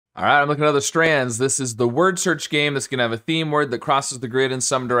All right, I'm looking at other strands. This is the word search game that's going to have a theme word that crosses the grid in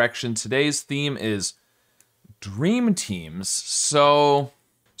some direction. Today's theme is dream teams. So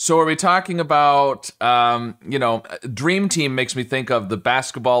are we talking about, dream team makes me think of the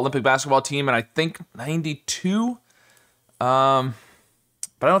Olympic basketball team, and I think 92? But I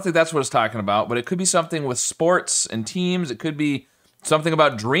don't think that's what it's talking about. But it could be something with sports and teams. It could be something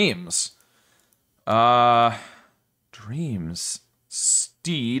about dreams. Dreams.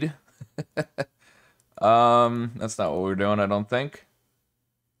 Steed. That's not what we're doing, I don't think.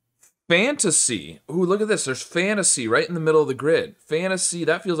 Fantasy. Ooh, look at this. There's fantasy right in the middle of the grid. Fantasy,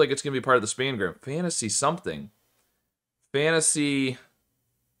 that feels like it's going to be part of the span group. Fantasy something. Fantasy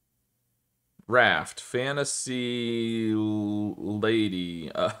raft. Fantasy lady.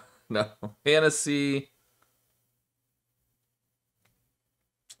 No. Fantasy.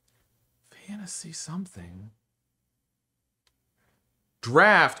 Fantasy something.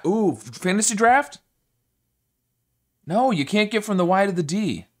 Draft. Ooh, fantasy draft? No, you can't get from the Y to the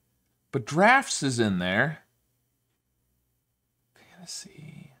D. But drafts is in there.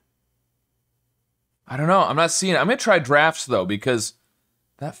 Fantasy. I don't know. I'm not seeing it. I'm going to try drafts, though, because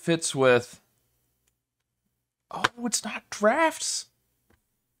that fits with... Oh, it's not drafts.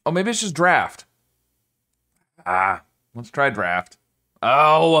 Oh, maybe it's just draft. Let's try draft.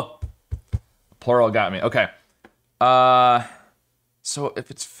 Oh! Plural got me. Okay. So if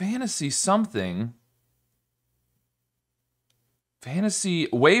it's fantasy something, fantasy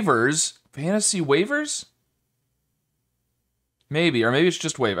waivers? Maybe, or maybe it's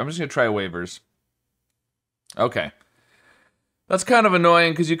just waiver. I'm just gonna try waivers. Okay. That's kind of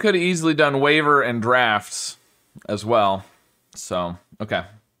annoying because you could have easily done waiver and drafts as well. So, okay.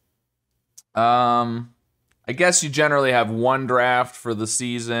 I guess you generally have one draft for the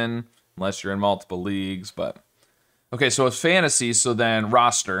season, unless you're in multiple leagues, but... Okay, so it's fantasy, so then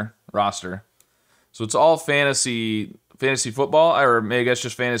roster. So it's all fantasy football, or maybe I guess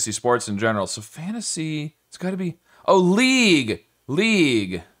just fantasy sports in general. So fantasy, it's got to be, league.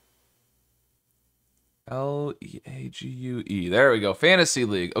 League. There we go, fantasy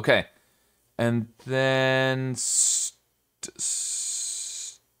league. Okay, and then standings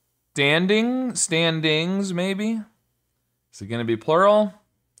maybe. Is it going to be plural?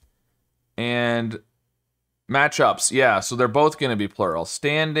 And matchups, yeah, so they're both going to be plural.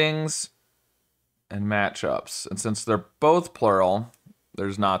 Standings and matchups. And since they're both plural,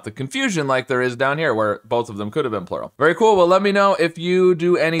 there's not the confusion like there is down here where both of them could have been plural. Very cool. Well, let me know if you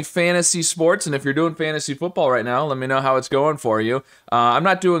do any fantasy sports, and if you're doing fantasy football right now, let me know how it's going for you. I'm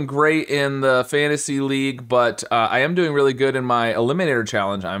not doing great in the fantasy league, but I am doing really good in my eliminator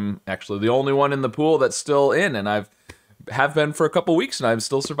challenge. I'm actually the only one in the pool that's still in, and have been for a couple weeks, and I'm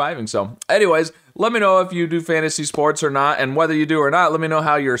still surviving. So anyways, let me know if you do fantasy sports or not, and whether you do or not, let me know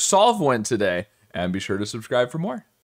how your solve went today, and be sure to subscribe for more.